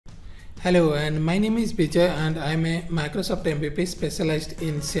Hello, and my name is Vijay and I am a Microsoft MVP specialized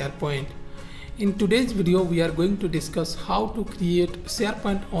in SharePoint. In today's video, we are going to discuss how to create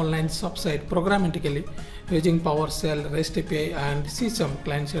SharePoint Online subsite programmatically using PowerShell, REST API and CSOM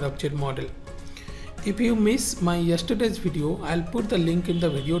client-side object model. If you miss my yesterday's video, I'll put the link in the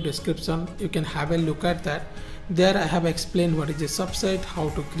video description. You can have a look at that. There I have explained what is a subsite, how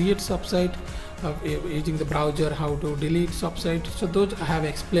to create subsite using the browser, how to delete subsite. So those I have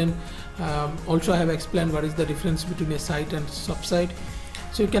explained. Also I have explained what is the difference between a site and subsite.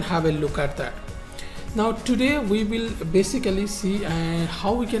 So you can have a look at that. Now today we will basically see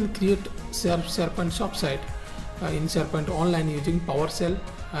how we can create SharePoint subsite in SharePoint Online using PowerShell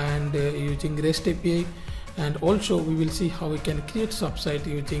and using REST API, and also we will see how we can create subsite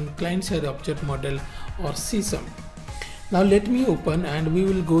using client-side object model or CSOM. Now let me open and we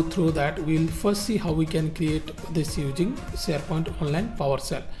will go through that. We will first see how we can create this using SharePoint Online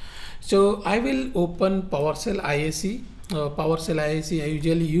PowerShell. So I will open PowerShell IAC. PowerShell IAC I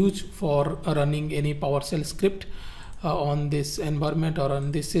usually use for running any PowerShell script on this environment or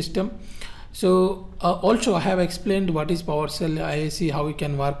on this system. So also I have explained what is PowerShell IAC, how we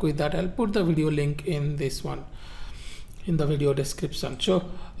can work with that. I'll put the video link in this one in the video description. So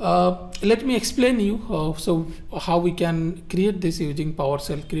let me explain you so how we can create this using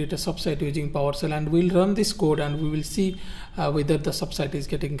PowerShell, create a subsite using PowerShell, and we'll run this code and we will see whether the subsite is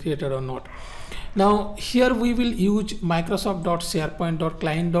getting created or not. Now here we will use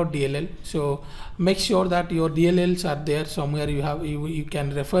microsoft.sharepoint.client.dll. so make sure that your DLLs are there somewhere. You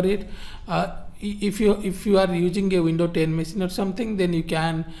can refer it. If you are using a Windows 10 machine or something, then you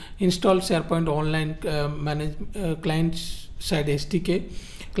can install SharePoint Online client side SDK,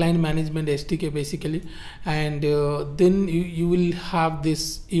 client management SDK basically, and then you will have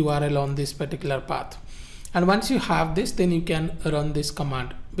this URL on this particular path. And once you have this, then you can run this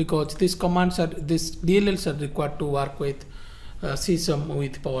command, because these DLLs are required to work with CSOM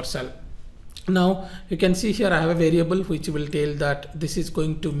with PowerShell. Now you can see here I have a variable which will tell that this is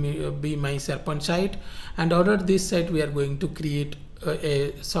going to be my SharePoint site, and under this site we are going to create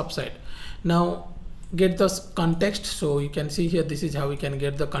a subsite. Now get the context. So you can see here this is how we can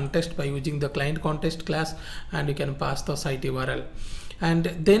get the context by using the client context class, and you can pass the site URL. And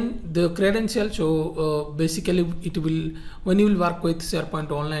then the credential. So basically it will, when you will work with SharePoint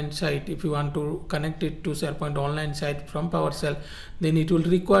Online site, if you want to connect it to SharePoint Online site from PowerShell, then it will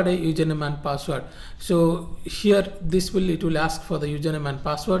require a username and password. So here it will ask for the username and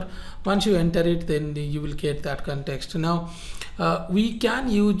password. Once you enter it, then you will get that context. Now we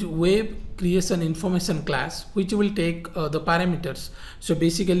can use web creation information class, which will take the parameters. So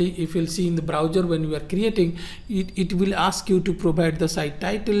basically if you'll see in the browser, when you are creating it, it will ask you to provide the site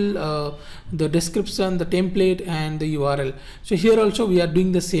title, the description, the template and the URL. So here also we are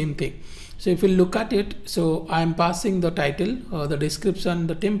doing the same thing. So if you look at it, so I am passing the title, the description,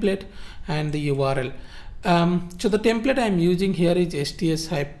 the template and the URL. So the template I am using here is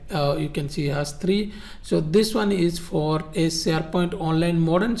STS you can see has 3. So this one is for a SharePoint Online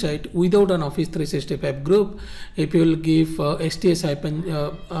modern site without an Office 365 group. If you will give STS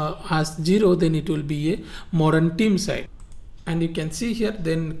has 0, then it will be a modern team site. And you can see here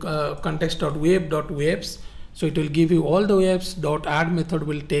then context.web.webs. So it will give you all the webs. .add method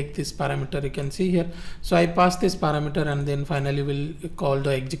will take this parameter, you can see here. So I pass this parameter and then finally we'll call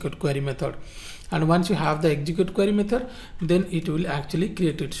the execute query method. And once you have the execute query method, then it will actually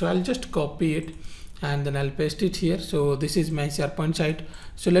create it. So I'll just copy it and then I'll paste it here. So this is my SharePoint site.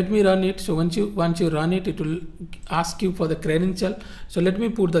 So let me run it. So once you run it, it will ask you for the credential. So let me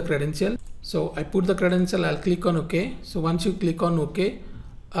put the credential. So I put the credential, I'll click on OK. So once you click on OK,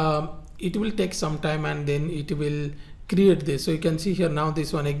 it will take some time and then it will create this. So you can see here now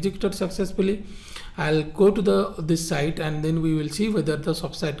this one executed successfully. I'll go to this site and then we will see whether the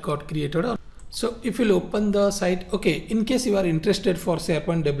subsite got created or. So if you'll open the site, okay, in case you are interested for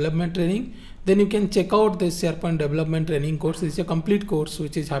SharePoint development training, then you can check out this SharePoint development training course. It's a complete course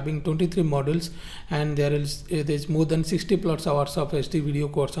which is having 23 modules, and there's more than 60 plus hours of HD video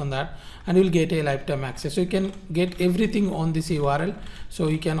course on that, and you'll get a lifetime access. So you can get everything on this URL. So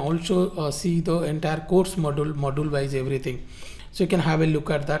you can also see the entire course module wise everything. So you can have a look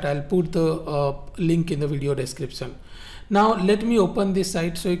at that. I'll put the link in the video description. Now let me open this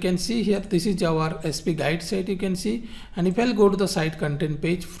site. So you can see here this is our SP guide site, you can see, and if I'll go to the site content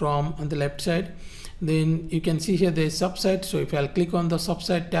page from on the left side, then you can see here there is subsite. So if I'll click on the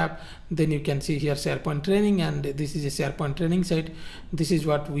subsite tab, then you can see here SharePoint training, and this is a SharePoint training site. This is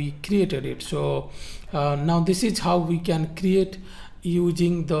what we created it. So now this is how we can create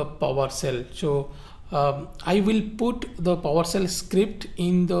using the PowerShell. So I will put the PowerShell script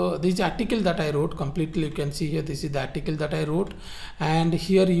in this article that I wrote completely. You can see here, this is the article that I wrote, and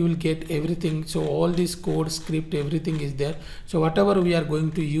here you will get everything. So all this code, script, everything is there. So whatever we are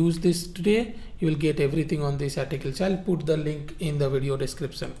going to use this today, you will get everything on this article. So I'll put the link in the video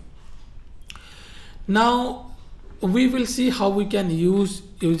description. Now we will see how we can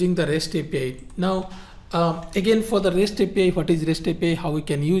using the REST API. Now again, for the REST API, what is REST API, how we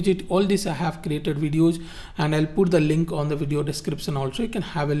can use it, all this I have created videos, and I'll put the link on the video description also. You can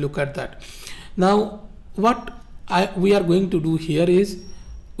have a look at that. Now what we are going to do here is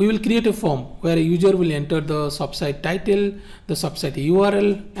we will create a form where a user will enter the subsite title, the subsite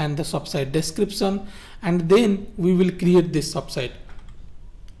URL, and the subsite description, and then we will create this subsite.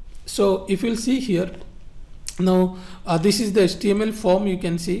 So if you'll see here, now this is the HTML form, you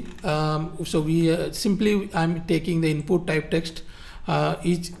can see. So we simply, I'm taking the input type text.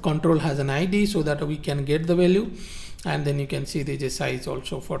 Each control has an ID so that we can get the value, and then you can see there is a size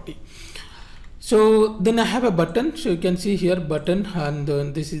also 40. So then I have a button, so you can see here button, and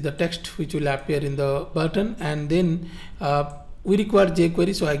this is the text which will appear in the button, and then we require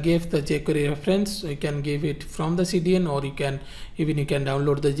jQuery, so I gave the jQuery reference. So you can give it from the CDN, or you can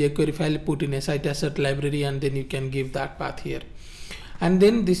download the jQuery file, put in a site asset library, and then you can give that path here. And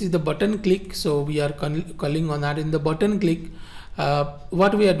then this is the button click, so we are calling on that. In the button click,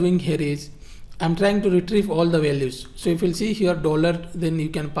 what we are doing here is I'm trying to retrieve all the values. So if you'll see here $, then you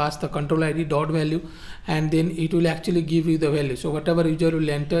can pass the control ID dot value, and then it will actually give you the value. So whatever user will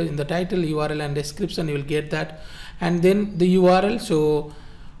enter in the title, URL, and description, you will get that. And then the URL, so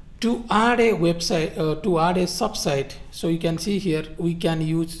to add a website, to add a subsite, so you can see here we can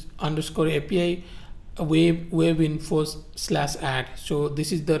use _API web-info/add. So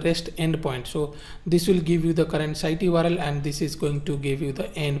this is the REST endpoint. So this will give you the current site URL, and this is going to give you the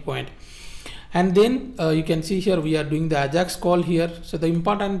endpoint. And then you can see here we are doing the Ajax call here. So the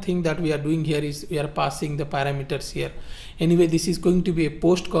important thing that we are doing here is we are passing the parameters here. Anyway, this is going to be a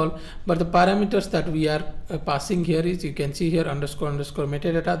post call, but the parameters that we are passing here is, you can see here __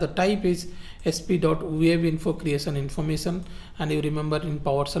 metadata. The type is sp.webinfo creation information, and you remember in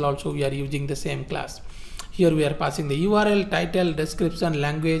PowerShell also we are using the same class. Here we are passing the URL, title, description,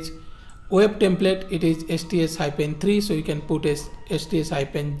 language, web template. It is sts-3, so you can put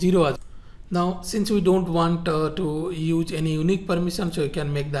sts-0 as. Now since we don't want to use any unique permission, so you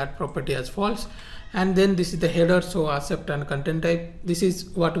can make that property as false. And then this is the header, so accept and content type. This is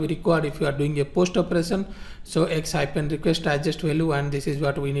what we require if you are doing a post operation. So x-request adjust value, and this is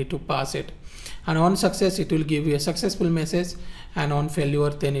what we need to pass it. And on success, it will give you a successful message, and on failure,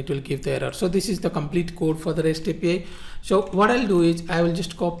 then it will give the error. So this is the complete code for the REST API. So what I'll do is I will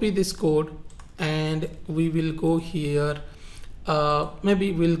just copy this code, and we will go here.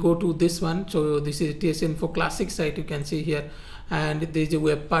 Maybe we'll go to this one. So this is TS-Info classic site, you can see here, and there is a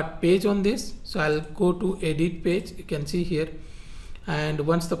web part page on this. So I'll go to edit page, you can see here, and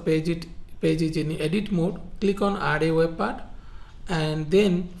once the page is in edit mode, click on add a web part, and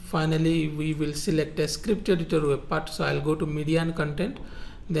then finally we will select a script editor web part. So I'll go to media and content,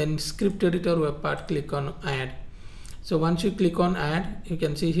 then script editor web part, click on add. So once you click on add, you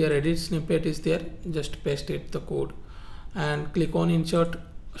can see here edit snippet is there, just paste it the code, and click on insert,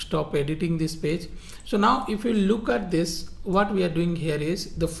 stop editing this page. So now if you look at this, what we are doing here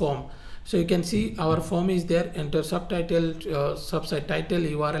is the form. So you can see our form is there, enter subtitle, subsite title,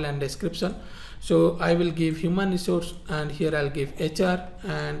 URL, and description. So I will give human resource, and here I'll give HR,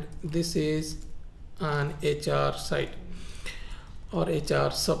 and this is an HR site or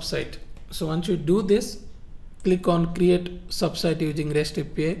HR subsite. So once you do this, click on create subsite using REST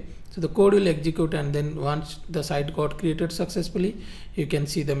API. So the code will execute, and then once the site got created successfully, you can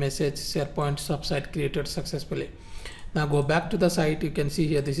see the message SharePoint subsite created successfully. Now go back to the site. You can see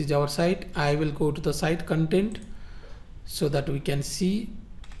here this is our site. I will go to the site content so that we can see,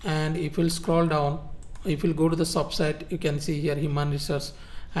 and if you'll scroll down, if you'll go to the subsite, you can see here human resource,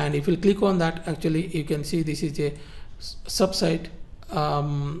 and if you click on that, actually you can see this is a subsite,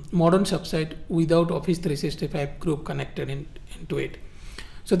 modern subsite without Office 365 group connected into it.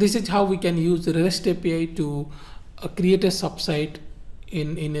 So this is how we can use the REST API to create a subsite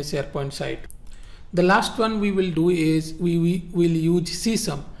in a SharePoint site. The last one we will do is we will use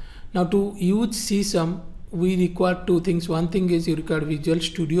CSOM. Now to use CSOM, we require two things. One thing is you require Visual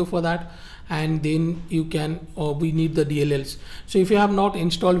Studio for that, and then you can, we need the DLLs. So if you have not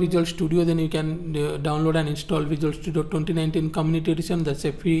installed Visual Studio, then you can download and install Visual Studio 2019 Community Edition. That's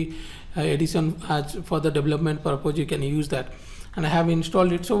a free edition. As for the development purpose, you can use that. and I have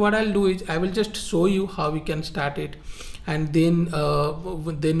installed it. So what I'll do is I will just show you how we can start it, and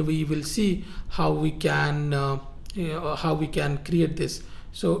then we will see how we can create this.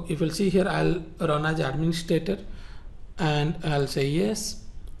 So if you'll see here, I'll run as administrator and I'll say yes,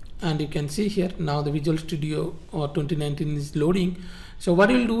 and you can see here now the Visual Studio 2019 is loading. So what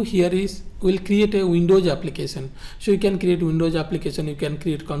we'll do here is we'll create a Windows application. So you can create Windows application, you can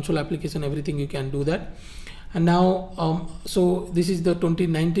create console application, everything you can do that. And now so this is the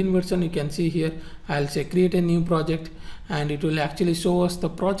 2019 version. You can see here I'll say create a new project, and it will actually show us the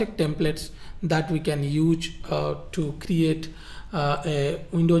project templates that we can use to create a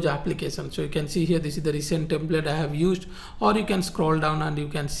Windows application. So you can see here this is the recent template I have used, or you can scroll down and you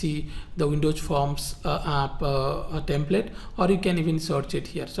can see the Windows Forms app template, or you can even search it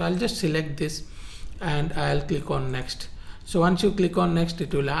here. So I'll just select this and I'll click on next. So once you click on next,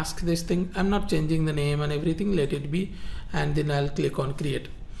 it will ask this thing. I'm not changing the name and everything, let it be, and then I'll click on create.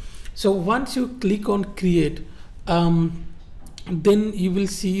 So once you click on create, then you will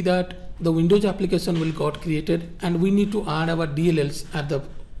see that the Windows application will got created, and we need to add our DLLs at the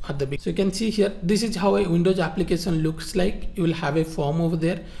beginning. So you can see here, this is how a Windows application looks like. You will have a form over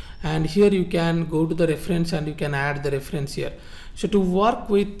there, and here you can go to the reference and you can add the reference here. So to work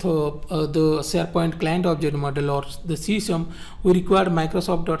with the SharePoint client object model or the CSOM, we require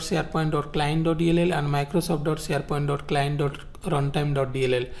Microsoft.SharePoint.client.dll and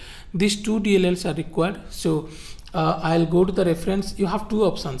Microsoft.SharePoint.client.runtime.dll. These two DLLs are required. So I'll go to the reference. You have two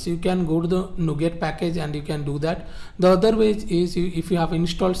options. You can go to the NuGet package and you can do that. The other way is if you have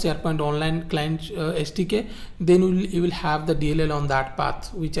installed SharePoint Online client SDK, then you will have the DLL on that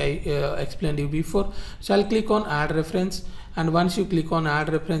path, which I explained you before. So I'll click on add reference, and once you click on add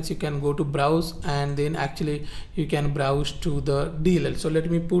reference, you can go to browse, and then actually you can browse to the DLL. So let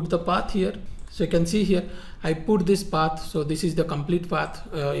me put the path here. So you can see here I put this path. So this is the complete path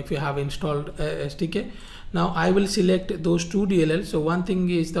if you have installed SDK. Now I will select those two DLL. So one thing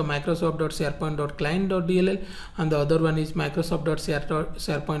is the Microsoft.SharePoint.client.dll, and the other one is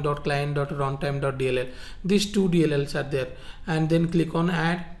Microsoft.SharePoint.client.runtime.dll. These two DLLs are there, and then click on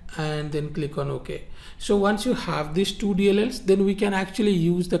add and then click on OK. So once you have these two DLLs, then we can actually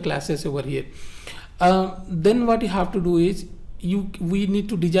use the classes over here. Then what you have to do is we need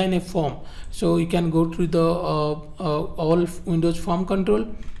to design a form. So you can go to the all Windows form control,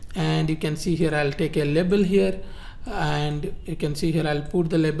 and you can see here I'll take a label here, and you can see here I'll put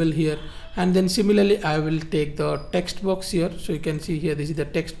the label here, and then similarly I will take the text box here. So you can see here this is the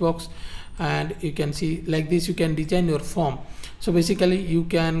text box, and you can see like this you can design your form. So basically you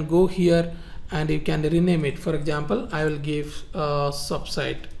can go here and you can rename it. For example, I will give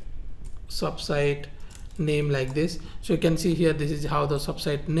subsite name like this. So you can see here this is how the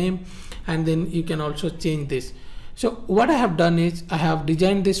subsite name, and then you can also change this. So what I have done is I have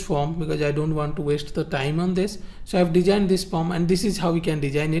designed this form because I don't want to waste the time on this. So I have designed this form, and this is how we can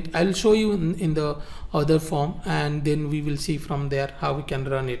design it. I'll show you in the other form, and then we will see from there how we can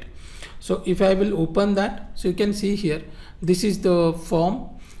run it. So if I will open that, so you can see here this is the form,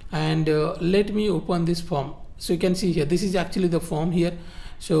 and let me open this form. So you can see here this is actually the form here.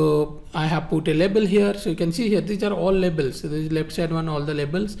 So I have put a label here. So you can see here these are all labels. So this is left side one, all the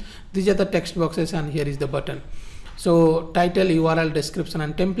labels. These are the text boxes, and here is the button. So title, URL, description,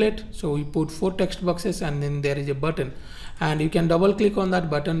 and template. So we put 4 text boxes, and then there is a button, and you can double click on that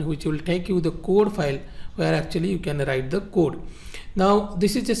button, which will take you the code file where actually you can write the code. Now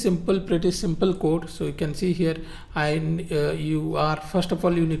this is a pretty simple code. So you can see here first of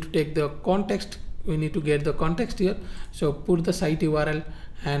all you need to take the context. We need to get the context here. So put the site URL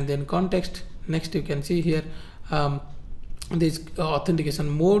and then context. Next you can see here this authentication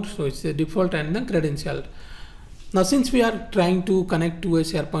mode. So it's the default and then credential. Now since we are trying to connect to a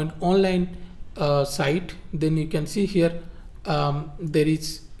SharePoint Online site, then you can see here there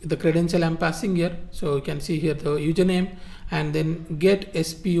is the credential I'm passing here. So you can see here the username, and then get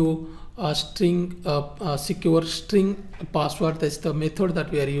SPO string secure string password. That's the method that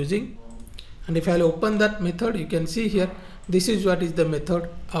we are using. And if I'll open that method, you can see here this is what is the method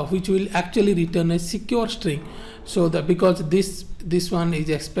which will actually return a secure string. So that because this one is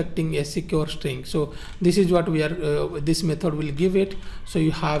expecting a secure string, so this is what we are this method will give it. So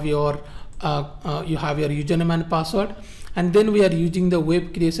you have your username and password, and then we are using the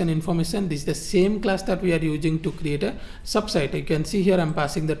web creation information. This is the same class that we are using to create a subsite. You can see here I'm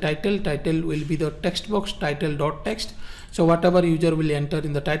passing the title. Title will be the text box, title.text. So whatever user will enter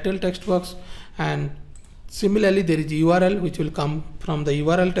in the title text box, and similarly there is URL which will come from the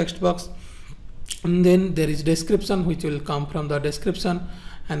URL text box, and then there is description which will come from the description,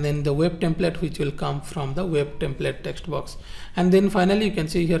 and then the web template which will come from the web template text box. And then finally you can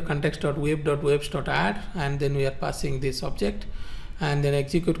see here context.web.webs.add, and then we are passing this object, and then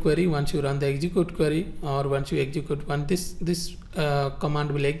execute query. Once you run the execute query, or once you execute this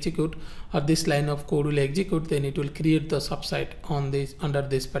command will execute, or this line of code will execute, then it will create the subsite on this under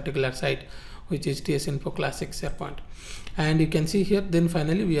this particular site, which is TSInfo Classic SharePoint. And you can see here, then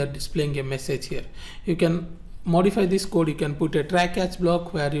finally we are displaying a message here. You can modify this code. You can put a try catch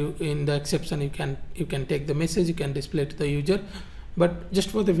block where you, in the exception, you can take the message, you can display to the user. But just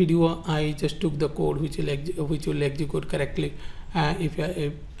for the video, I just took the code which will execute correctly,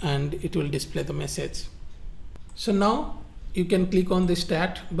 and it will display the message. So now you can click on the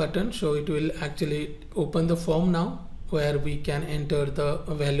start button, so it will actually open the form now where we can enter the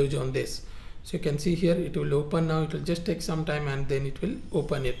values on this. So you can see here it will open now. It will just take some time and then it will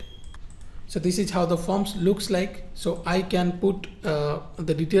open it. So this is how the forms looks like. So I can put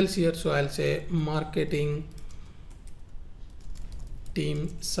the details here. So I'll say marketing team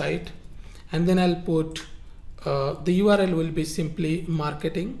site, and then I'll put the URL will be simply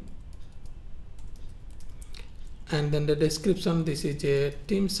marketing, and then the description, this is a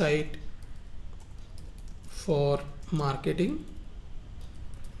team site for marketing.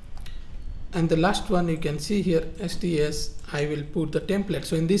 And the last one you can see here, STS, I will put the template.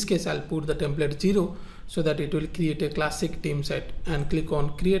 So in this case I'll put the template 0 so that it will create a classic team site, and click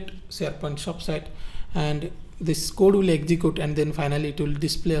on create SharePoint subsite, and this code will execute, and then finally it will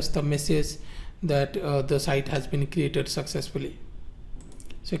display us the message that the site has been created successfully.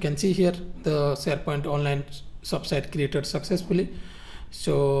 So you can see here the SharePoint Online subsite created successfully.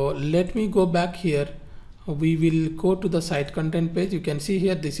 So let me go back here. We will go to the site content page. You can see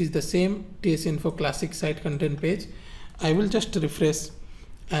here this is the same TSInfo Classic site content page. I will just refresh,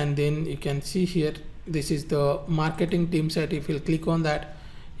 and then you can see here this is the marketing team site. If you click on that,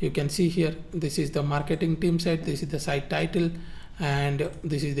 you can see here this is the marketing team site, this is the site title, and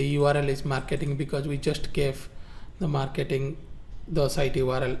this is the URL is marketing, because we just gave the marketing the site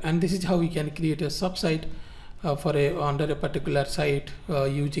URL. And this is how we can create a subsite under a particular site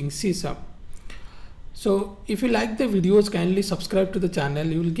using CSOM. So if you like the videos, kindly subscribe to the channel.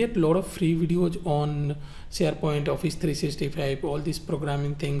 You will get a lot of free videos on SharePoint, Office 365, all these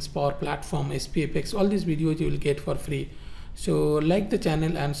programming things, Power Platform, SPFX, all these videos you will get for free. So like the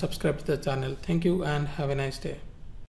channel and subscribe to the channel. Thank you and have a nice day.